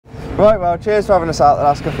Right, well, cheers for having us out the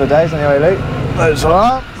last couple of days anyway, Luke. That's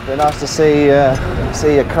alright. It's been nice to see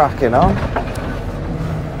you cracking on.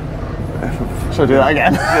 Should I do that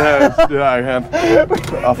again? Yeah, let's do that again.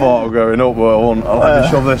 I thought I was going up, but I won't. I'll let you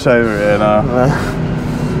shove this over here now.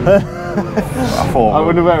 I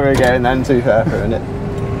wonder where we're going then, too fair for a minute.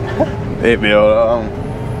 Hit me all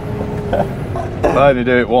I only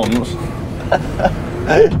do it once.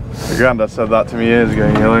 My granddad said that to me years ago,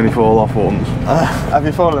 you'll only fall off once. Have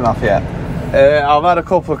you fallen off yet? I've had a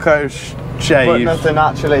couple of coats shaved. But nothing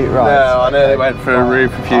actually, right? No, I nearly went for a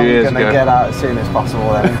roof a few years ago. I'm going to get out as soon as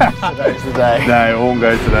possible then. Today's the day. No, it won't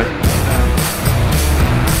go today.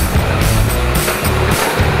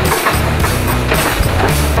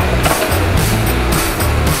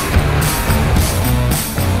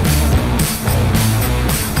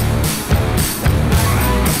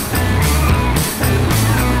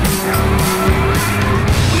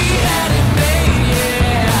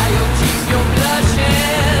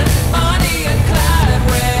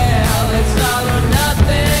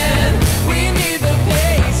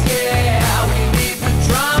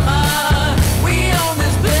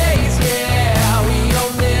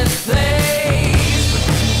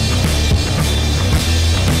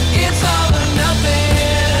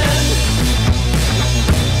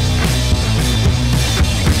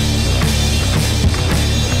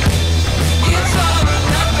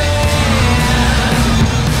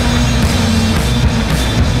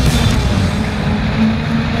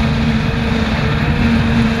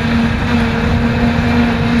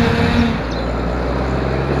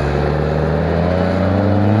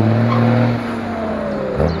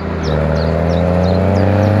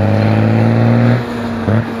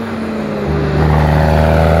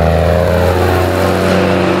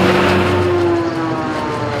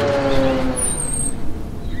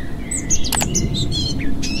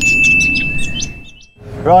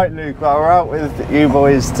 Right, Luke, well, we're out with you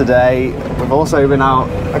boys today. We've also been out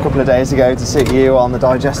a couple of days ago to see you on the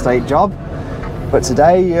digestate job, but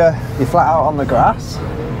today you're flat out on the grass,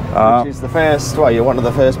 which is the first, well, you're one of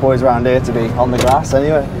the first boys around here to be on the grass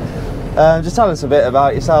anyway. Just tell us a bit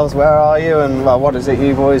about yourselves. Where are you, and well, what is it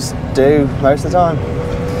you boys do most of the time?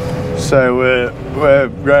 So we're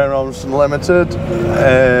Graham Robinson Ltd.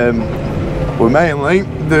 We mainly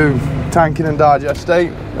do tanking and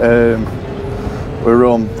digestate. We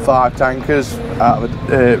run 5 tankers out of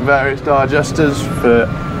various digesters for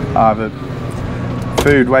either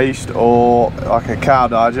food waste or like a cow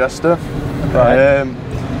digester. Right.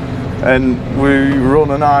 And we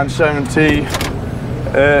run a 970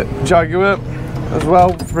 Jaguar as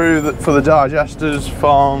well for the digesters,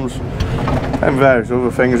 farms and various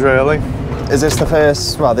other things really. Is this the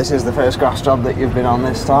first, well, this is the first grass job that you've been on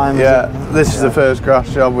this time? Yeah, this is the first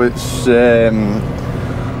grass job, which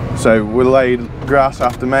so we laid grass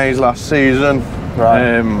after maize last season. Right.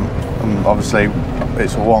 And obviously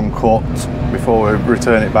it's one cut before we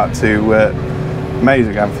return it back to maize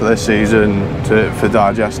again for this season for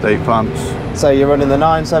digestate plants. So you're running the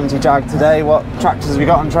 970 Jag today. What tractors have you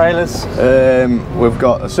got on trailers? We've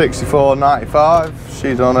got a 6495.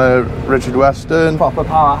 She's on a Richard Western. Proper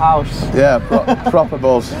powerhouse. Yeah, proper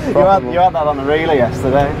buzz. You had that on the reeler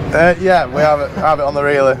yesterday. Yeah, we have it on the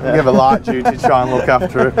reeler. We give her light duty to try and look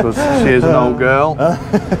after her because she is an old girl.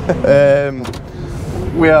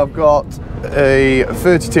 We have got a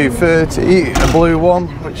 3230, a blue one,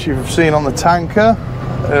 which you've seen on the tanker.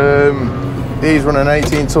 He's running an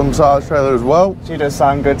 18-ton size trailer as well. She does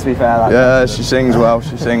sound good, to be fair. Yeah, she sings well.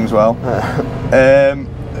 She sings well.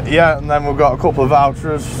 Yeah, and then we've got a couple of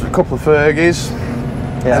Valtras, a couple of Fergies,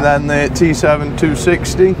 and then the T7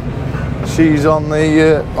 260. She's on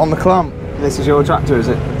the clamp. This is your tractor, is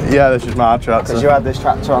it? Yeah, this is my tractor. Because you had this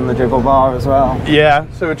tractor on the dribble bar as well. Yeah,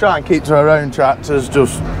 so we try and keep to our own tractors,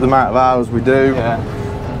 just the amount of hours we do. Yeah.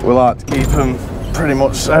 We like to keep them pretty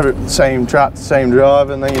much same tractor, same drive,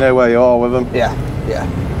 and then you know where you are with them. Yeah, yeah.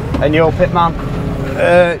 And you're pit man?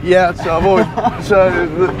 Yeah, so I've always,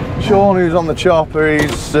 Sean, who's on the chopper,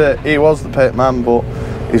 he was the pit man, but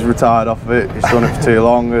he's retired off of it. He's done it for too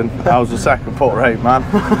long, and I was the second put rate man,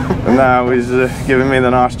 and now he's giving me the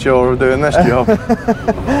nice chore of doing this job.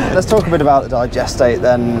 Let's talk a bit about the digestate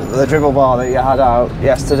then. The dribble bar that you had out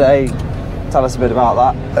yesterday. Tell us a bit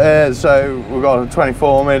about that. So we've got a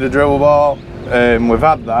 24mm dribble bar. We've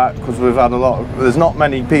had that because we've had there's not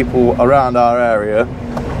many people around our area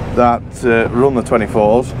that run the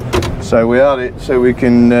 24s, so we had it so we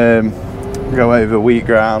can go over wheat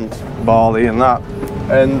ground, barley and that,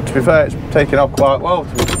 and to be fair it's taken off quite well.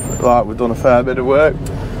 Like, we've done a fair bit of work.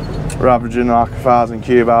 We're averaging like 1,000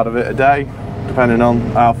 cube out of it a day, depending on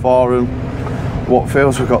how far and what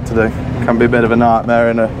fields we've got to do. It can be a bit of a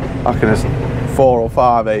nightmare in a I reckon it's 4 or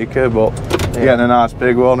 5 acre, but getting a nice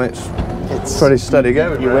big one, it's pretty steady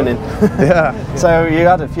going. You're winning. Yeah. So you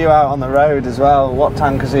had a few out on the road as well. What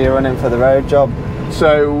tankers are you running for the road job?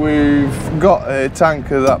 So we've got a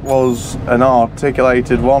tanker that was an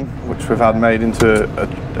articulated one, which we've had made into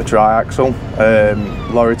a tri-axle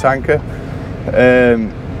lorry tanker.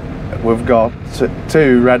 We've got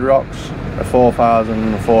 2 Red Rocks, a 4000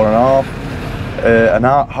 and a 4.5, an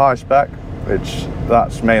high spec, which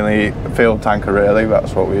that's mainly a field tanker really,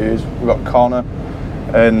 that's what we use. We've got Connor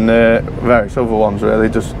and various other ones really,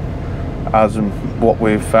 just as what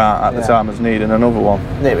we've found at the time as needing another one.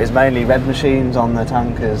 It was mainly red machines on the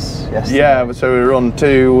tankers yesterday. Yeah, so we run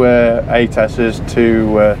 2 ATESs,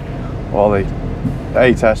 2 the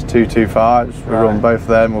ATES 225s. We run both of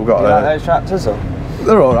them. We've got. Do you like those tractors? Or?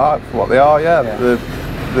 They're all right for what they are. Yeah.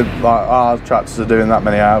 Like our tractors are doing that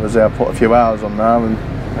many hours. They've put a few hours on now and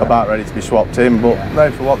about ready to be swapped in. But no,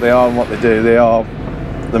 for what they are and what they do, they are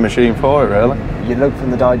the machine for it really. You look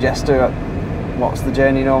from the digester. What's the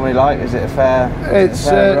journey normally like? Is it a fair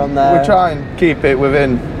run there? We try and keep it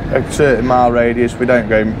within a certain mile radius. We don't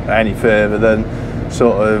go any further than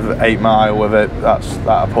sort of 8 mile with it. That's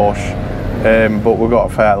a push. But we've got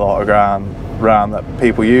a fair lot of ground around that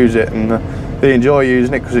people use it and they enjoy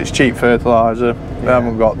using it because it's cheap fertiliser. We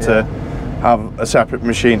haven't got to have a separate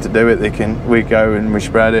machine to do it. We go and we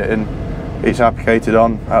spread it and it's applicated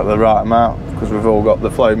on at the right amount because we've all got the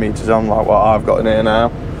flow meters on like what I've got in here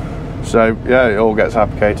now. So yeah, it all gets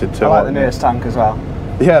applicated to. I like the nurse tank as well.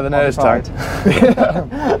 Yeah, the nurse tank.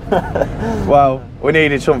 Well, we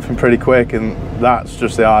needed something pretty quick, and that's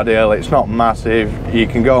just the ideal. It's not massive. You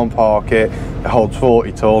can go and park it. It holds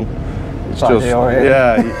 40 ton. It's just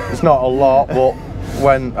ideal, it's not a lot, but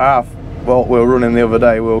when what we were running the other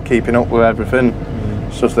day, we were keeping up with everything.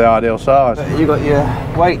 It's just the ideal size. You got your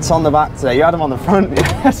weights on the back today. You had them on the front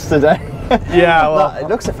yesterday. Yeah, well, it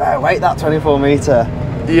looks a fair weight, that 24 metre.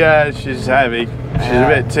 Yeah, she's heavy. She's a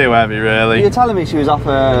bit too heavy, really. You were telling me she was off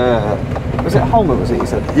was it Holmer, was it, you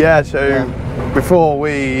said? Yeah, so before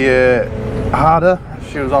we had her,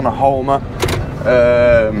 she was on a Holmer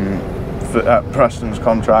at Preston's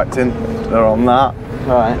Contracting. They're on that.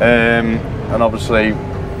 Right. And obviously,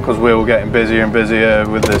 because we were getting busier and busier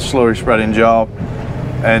with the slurry spreading job,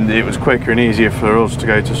 and it was quicker and easier for us to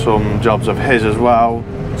go to some jobs of his as well,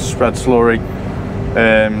 spread slurry.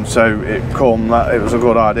 So it was a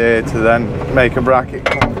good idea to then make a bracket,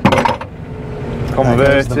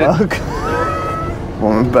 convert it.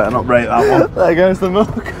 Well, better not break that one. There goes the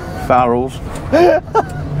mug. Farrels.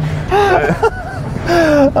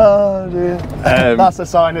 Oh dear. That's a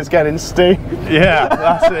sign it's getting steep. Yeah,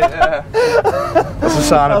 that's it. Yeah. That's a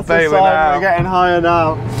sign of failing now. We're getting higher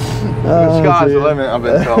now. The sky's the limit, I've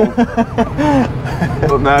been told.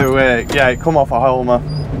 But no, yeah, it come off a Holmer,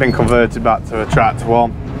 been converted back to a tractor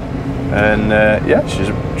one, and yeah,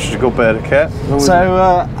 she's a good bit of kit.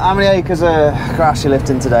 So, how many acres of grass you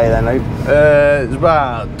lifting today then, Luke? It's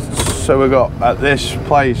about, so we've got at this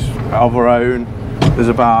place of our own, there's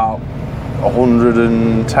about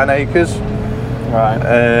 110 acres. Right.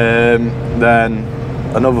 Then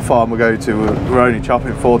another farm we go to, we're only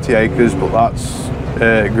chopping 40 acres, but that's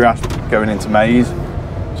grass going into maize.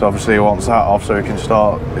 So obviously he wants that off so he can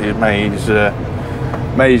start his maize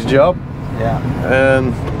job. Yeah.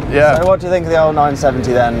 Yeah. So what do you think of the old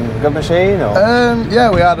 970 then? Good machine or? Yeah,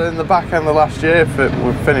 we had it in the back end of last year.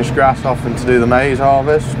 We finished grass off and to do the maize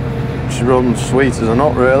harvest. She runs sweet as a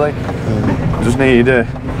nut really. Just need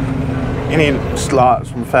you need like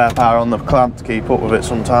some fair power on the clamp to keep up with it.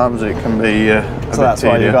 Sometimes it can be a bit that's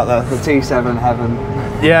tedious. why you've got the T7 heaven.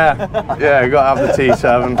 Yeah, you got to have the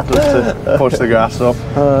T7 just to push the grass up.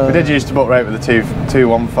 We did used to buck rate with the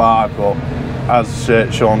 215, but as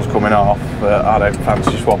Sean's coming off, I don't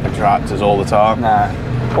fancy swapping tractors all the time. Nah.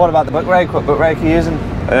 What about the buck rake? What buck rake are you using?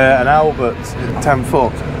 An Albert 10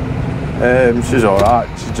 foot. She's alright,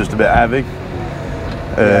 she's just a bit heavy.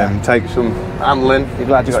 Takes some handling. You're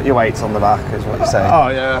glad you got your weights on the back, is what you're saying? Oh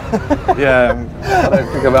yeah, yeah. I don't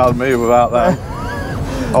think I'll be able to move without them.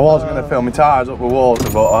 I was going to fill my tyres up with water,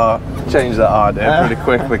 but I changed that idea pretty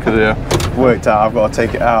quickly because it worked out I've got to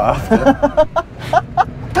take it out after.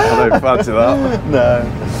 I don't fancy that. No.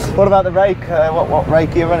 What about the rake? What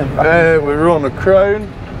rake are you running? We run a Crone.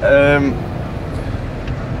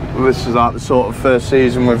 This is like the sort of first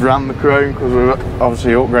season we've ran the Crone because we've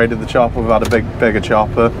obviously upgraded the chopper. We've had a bigger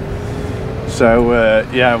chopper. So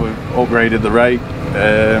yeah, we've upgraded the rake.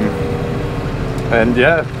 And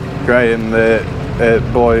yeah, Graham,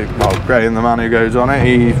 Graham, the man who goes on it,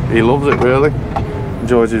 he loves it really.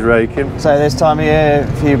 Enjoys his raking. So this time of year,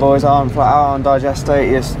 a few boys aren't flat out on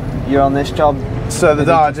digestate. You're on this job So the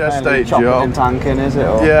digestate job, and tanking, is it?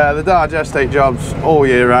 Or? Yeah, the digestate job's all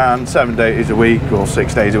year round, 7 days a week or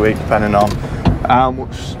 6 days a week, depending on how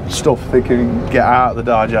much stuff they can get out of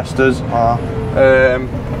the digesters.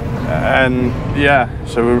 And yeah,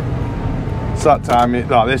 so it's that time,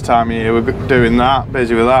 like this time of year, we're doing that,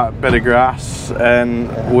 busy with that, bit of grass, and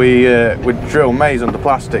we drill maize under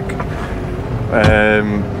plastic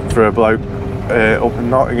for a bloke up in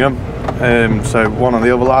Nottingham. So one of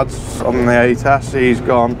the other lads on the A-test, he's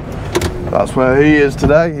gone, that's where he is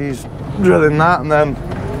today, he's drilling that, and then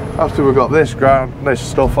after we've got this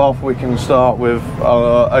stuff off, we can start with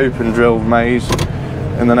our open drilled maize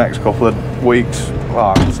in the next couple of weeks.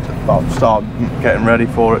 Well, I'll start getting ready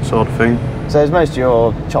for it, sort of thing. So is most of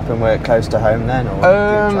your chopping work close to home then, or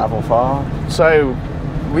do you travel far? So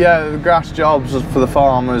yeah, the grass jobs for the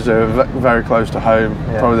farmers are very close to home.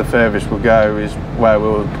 Yeah. Probably the furthest we'll go is where we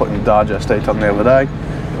were putting the digestate on the other day.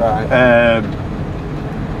 Right.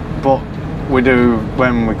 But we do,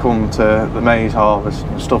 when we come to the maize harvest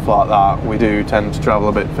and stuff like that, we do tend to travel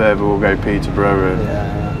a bit further. We'll go Peterborough,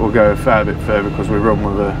 and we'll go a fair bit further because we run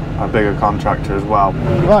with a bigger contractor as well.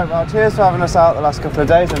 Right, well, cheers for having us out the last couple of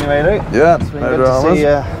days anyway, Luke. Yeah, it's been good to see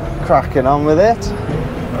you cracking on with it.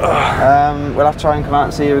 We'll have to try and come out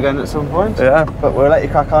and see you again at some point. Yeah. But we'll let you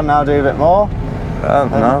crack on now, do a bit more.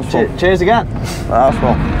 Nice one. Cheers again. Nice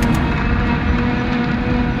one.